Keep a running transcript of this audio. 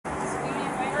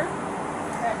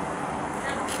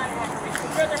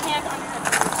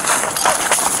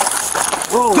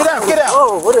Whoa, Get out, get out.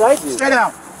 Whoa, what did I do? Stay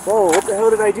down. Whoa, what the hell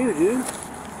did I do, dude?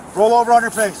 Roll over on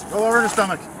your face. Roll over on your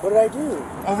stomach. What did I do?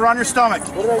 Over on your stomach.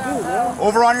 What did I do, man?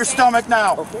 Over on your stomach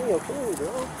now. Okay,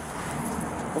 bro.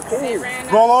 Okay.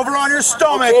 Roll over on your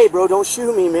stomach. Okay, bro, don't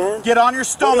shoot me, man. Get on your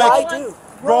stomach. What did I do?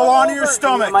 Roll onto your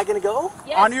stomach. Am I gonna go?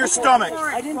 Yes, onto your stomach.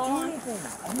 I didn't do anything.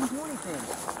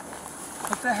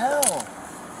 What the hell?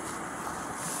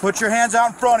 Put your hands out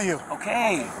in front of you.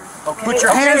 Okay. Put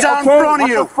your hands out in front of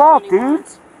you. What the fuck, dude?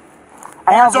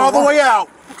 Hands all the way out.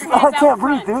 I can't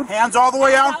breathe, dude. Hands all the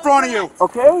way out in front of you.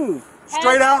 Okay.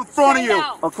 Straight out in front of you.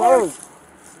 Okay.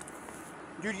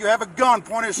 Dude, you have a gun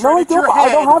pointed No, I straight at your don't. head.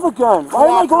 I don't have a gun. Why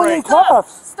am I going in Stop.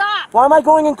 cuffs? Stop. Why am I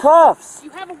going in cuffs? You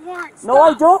have a warrant. Stop. No,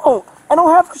 I don't. I don't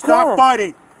have a gun. Stop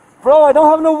fighting. Bro, I don't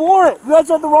have no warrant. You guys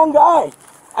have the wrong guy.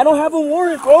 I don't have a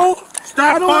warrant, bro.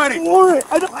 Stop I don't fighting. have a warrant.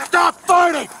 I don't. Stop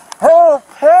fighting. Help!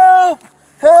 Help!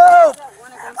 Help!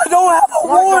 I don't have a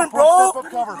warrant, bro.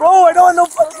 Bro, I don't have no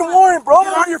fucking warrant, bro.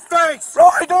 Get on your face. Bro,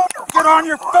 I don't. Get on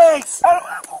your face. I don't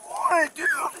have a warrant, dude.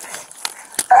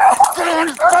 Get on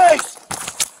your face.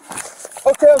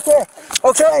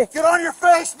 Okay. Get on your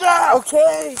face now.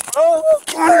 Okay, bro.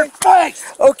 Get on your face.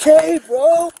 Okay,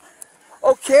 bro.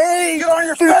 Okay. Get on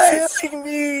your You're face. killing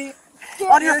me.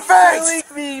 On your You're face.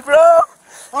 killing me, bro.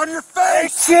 On your You're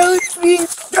face. killing me.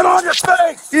 Get on your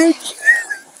face. You're killing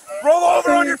Roll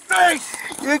over on your face.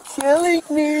 You're killing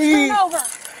me. Turn over.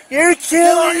 You're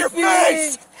killing on your me.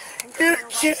 face. You're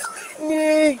killing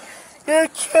me. You're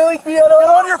killing me. Get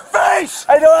on your face.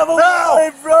 I don't have a Now.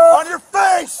 warrant, bro. On your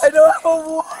face. I don't have a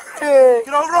warrant.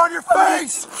 Get over on your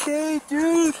face. Okay,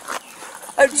 dude.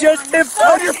 I've just been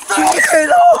On your fucking face.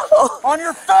 killed. On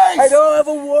your face. I don't have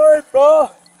a warrant, bro.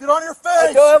 Get on your I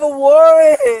face. don't have a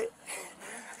warrant.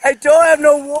 I don't have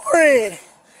no warrant.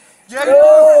 Yeah, you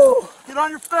No. do. Get on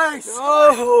your face.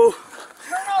 No.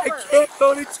 Turn I over. can't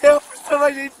go to jail for stuff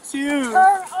I didn't do.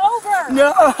 Turn over.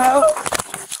 No.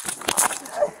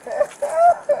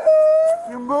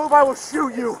 You move, I will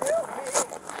shoot you.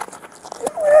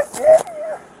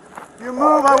 You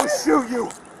move, I will shoot you.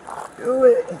 Do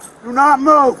it. Do not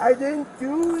move. I didn't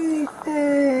do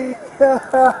anything.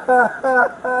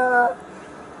 I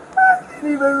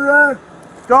didn't even run.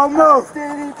 Don't move.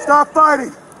 Didn't Stop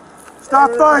fighting.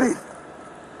 Stop fighting.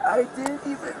 I didn't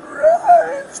even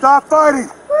run. Stop fighting.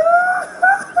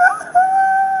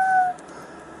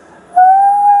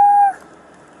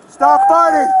 Stop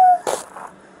fighting.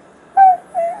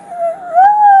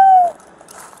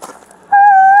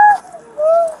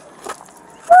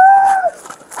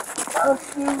 Don't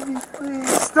shoot me,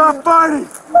 please. Stop fighting.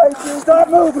 I just Stop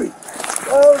moving.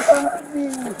 don't hurt me.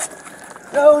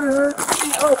 Don't hurt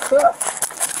me. Oh,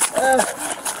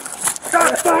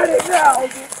 Stop fighting now. I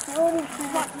didn't do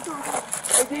anything.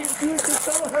 I didn't do it.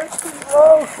 Don't hurt me,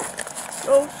 bro.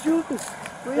 Don't shoot me.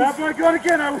 Please. Grab my gun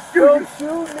again, I will shoot Don't you.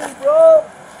 shoot me, bro.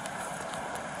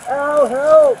 Ow,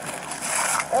 help.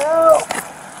 Help.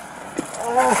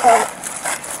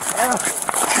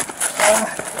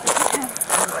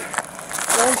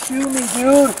 Don't shoot me,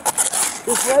 dude.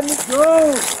 Just let me go.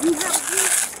 You have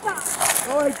stop.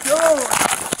 No, I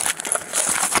don't.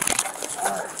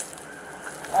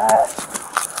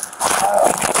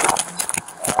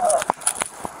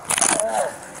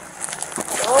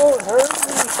 Don't hurt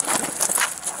me.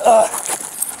 Help!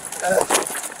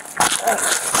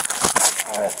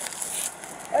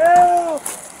 Help!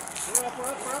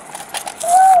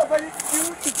 I didn't do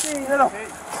anything.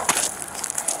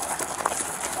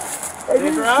 I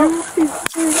didn't do anything.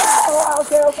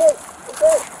 Okay.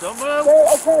 Don't move.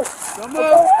 Okay. Don't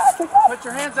move. Put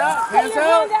your hands out. Hands Your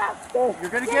out. hand out. You're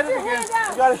going to Get get it your again. hand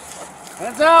out. You got it.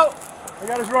 Hands out. I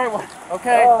got his right one.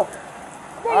 Okay.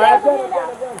 Bring All right. your hand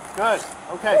out. Good.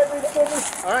 Okay.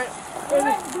 All right. All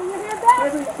right, bring your hand back.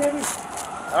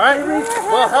 All right. Bring your hand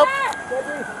Well, help. back.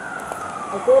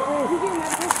 I can't breathe. You didn't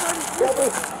have to start.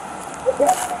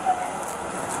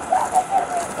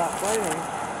 Stop fighting.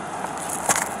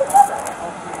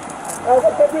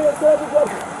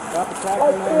 Stop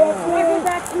attacking my hand. Bring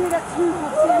back to you. That's two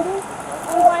outstanding.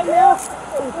 One white male,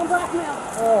 one black male.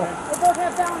 They both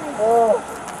have bounties.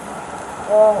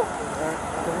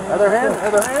 Other hand.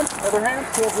 Other hand. Other hand.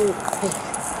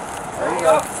 There you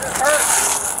go. Hurt.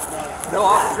 No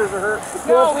officers are hurt.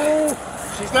 No.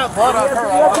 She's got blood on her.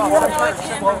 No, it's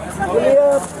him.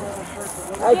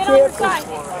 I Get on your can't. side.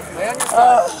 Stay on your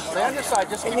side. Stay on your side.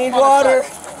 Just I keep need him on the water.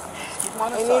 side. Keep him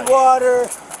on the I side. need water.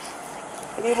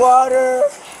 I need water.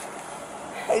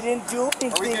 I didn't do Are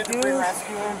we anything, good to dude. bring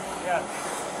rescue in? Yeah.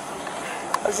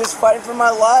 I was just fighting for my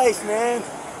life, man.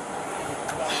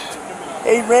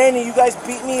 Hey, Randy, you guys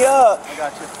beat me up. I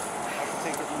got you.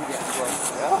 take it easy, bro.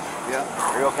 Yeah?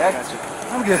 Are you okay?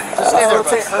 I'm good. Just stay there,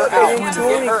 bud. Get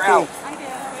her out.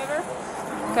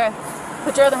 Okay.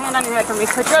 Put your other hand on your head for me.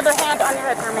 Put your other hand on your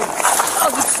head for me. Oh,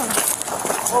 you son of a...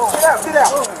 Get out, get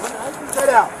out. Get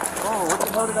out. Oh, what the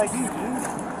hell did I do,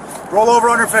 dude? Roll over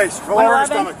on your face. Roll over on your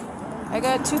stomach. I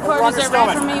got two parties that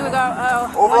ran from me. We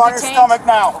got over on your stomach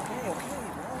now.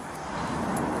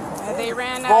 They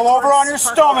ran. Roll over on your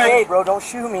stomach. Hey, bro, don't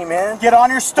shoot me, man. Get on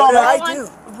your stomach. What did I do?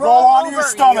 Roll onto your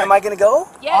stomach. Am I gonna go?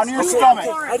 Yes, on your stomach.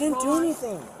 I didn't do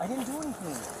anything. I didn't do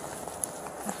anything.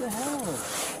 What the hell?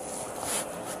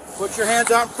 Put your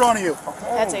hands out in front of you.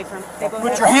 That's Abram.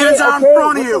 Put your hands out in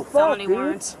front of you. Felony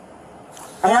warrants.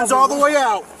 Hands all the way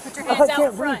out. Put your hands out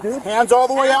in front. Hands all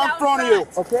the way out in front of you.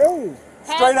 Okay.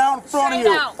 Straight out in front of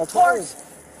you. Okay.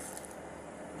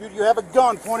 Dude, you have a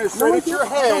gun pointed straight at your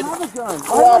head. I don't have a gun.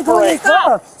 Cooperate.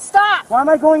 Stop! Why am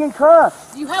I going in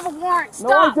cuffs? You have a warrant.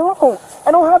 Stop! No, I don't.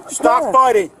 I don't have a gun. Stop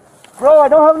fighting. Bro, I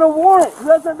don't have no warrant. You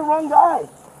guys have the wrong guy.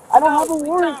 I don't have a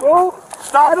warrant, bro.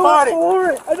 Stop I don't fighting. have a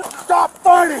warrant. I don't... Stop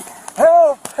fighting.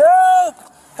 Help! Help!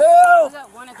 Help!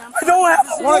 I don't have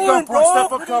a warrant, bro.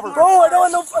 Step up cover. Bro, I don't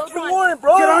have no fucking warrant,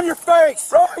 bro. Get on your face.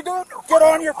 Bro, I don't know. Get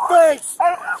on your face.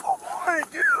 I don't have a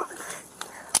warrant, dude.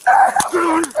 Get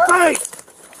on your face.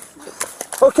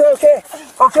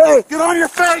 Okay. Get on your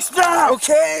face now.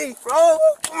 Okay, bro.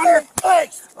 Get on your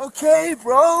face. Okay,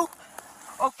 bro.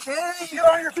 Okay. Get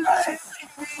on your face.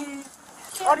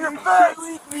 On your face.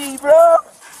 Killing me, bro.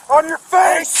 On your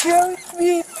face. Killing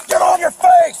me. Get on your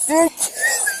face. You're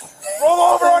killing me. Roll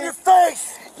over on your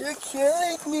face. You're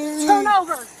killing me. Turn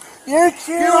over. You're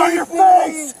killing me. Get on your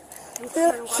face. You're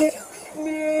killing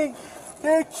me.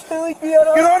 You're killing me.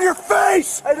 Get on your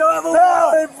face. I don't have a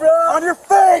warrant, bro. On your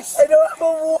face. I don't have a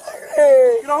warrant.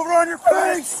 Get over on your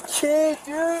face. Kid,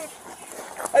 dude.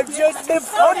 I'm just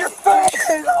On your face.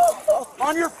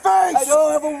 On your face. I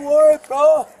don't have a warrant,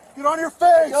 bro. Get on your I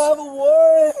face. don't have a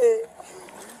warrant.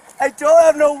 I don't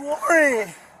have no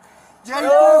warrant.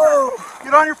 No.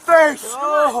 Get on your face.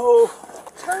 No.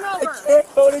 Turn I over. can't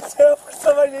go to jail for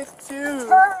something I didn't do.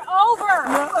 Turn over.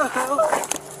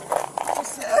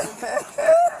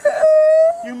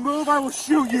 You move, I will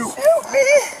shoot you. Shoot me.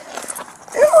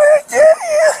 You will do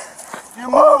it. You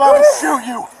move, I will shoot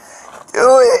you.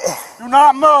 Do it. Do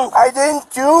not move. I didn't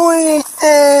do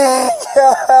anything.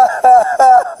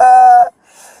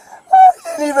 I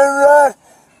didn't even run.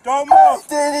 Don't I move.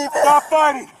 didn't even. Stop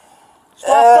fighting.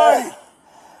 Stop fighting.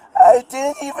 I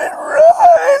didn't even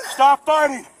run. Stop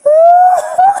fighting.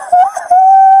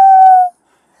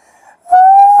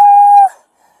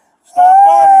 Stop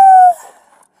fighting.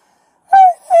 I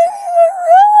didn't even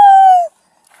run.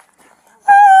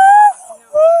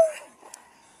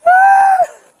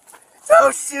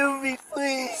 Don't shoot me,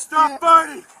 please. Stop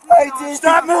fighting. I didn't.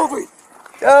 Stop moving.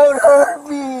 Don't hurt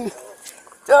me.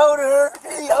 Don't hurt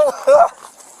me.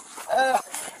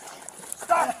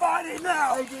 Stop fighting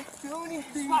now. I didn't do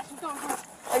anything.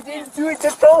 I didn't do it.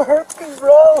 Just don't hurt me,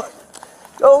 bro.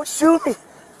 Don't shoot me.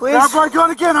 Please. Grab my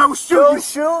gun again, I will shoot Don't you.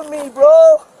 shoot me,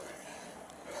 bro.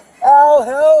 Ow,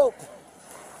 help.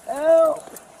 Help.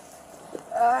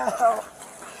 Ow.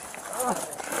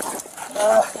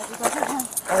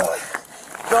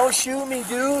 Don't shoot me,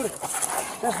 dude.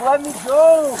 Just let me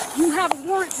go. You have a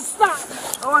warrant to stop.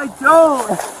 No, I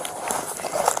don't.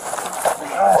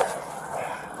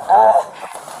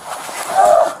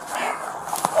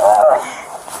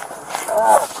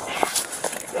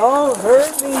 Don't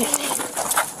hurt me.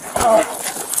 Help!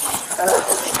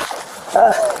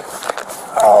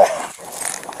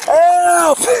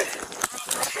 Help!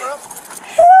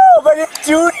 I didn't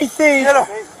do anything.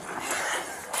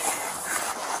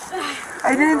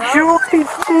 I didn't do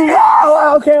anything.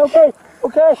 Oh, okay.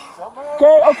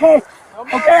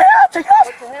 Take off.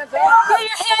 Get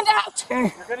your hand out.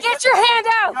 Get your hand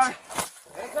out.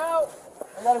 Hands out.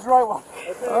 I got his right one.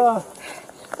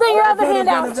 Bring your other hand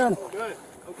out. Good.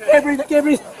 Okay. Can't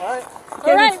breathe.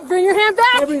 All right, bring your hand back.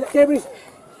 Can't breathe.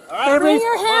 Bring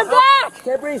your hand back.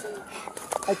 Can't breathe.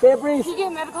 I can't breathe. You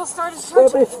get medical started.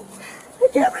 Can't breathe. I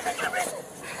can't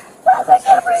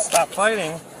breathe. Stop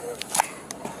fighting.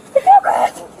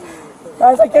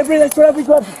 Guys, I can't breathe. I swear I'll be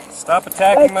good. Stop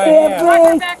attacking my can't hand.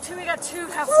 Welcome back to. We got two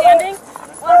outstanding.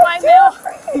 One white male,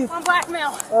 one black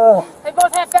male. They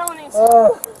both have felonies.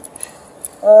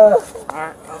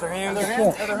 Alright, other hand.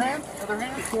 Other hand.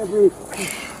 Can't breathe.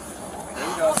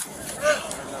 No.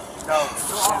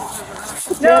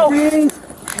 Can't breathe.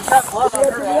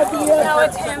 No,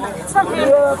 it's him. It's from him.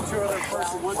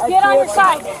 Get on your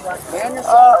side. Lay on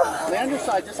your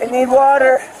side. Just I need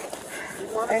water.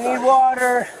 I need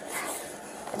water.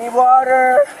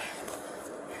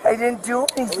 I didn't do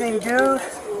anything, dude.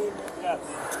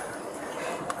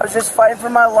 I was just fighting for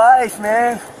my life,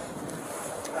 man.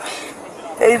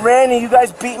 Hey, Randy, you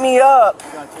guys beat me up.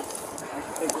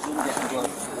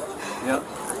 Yep.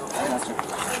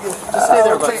 Just stay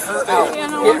there, buddy.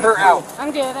 Get her out.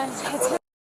 I'm good.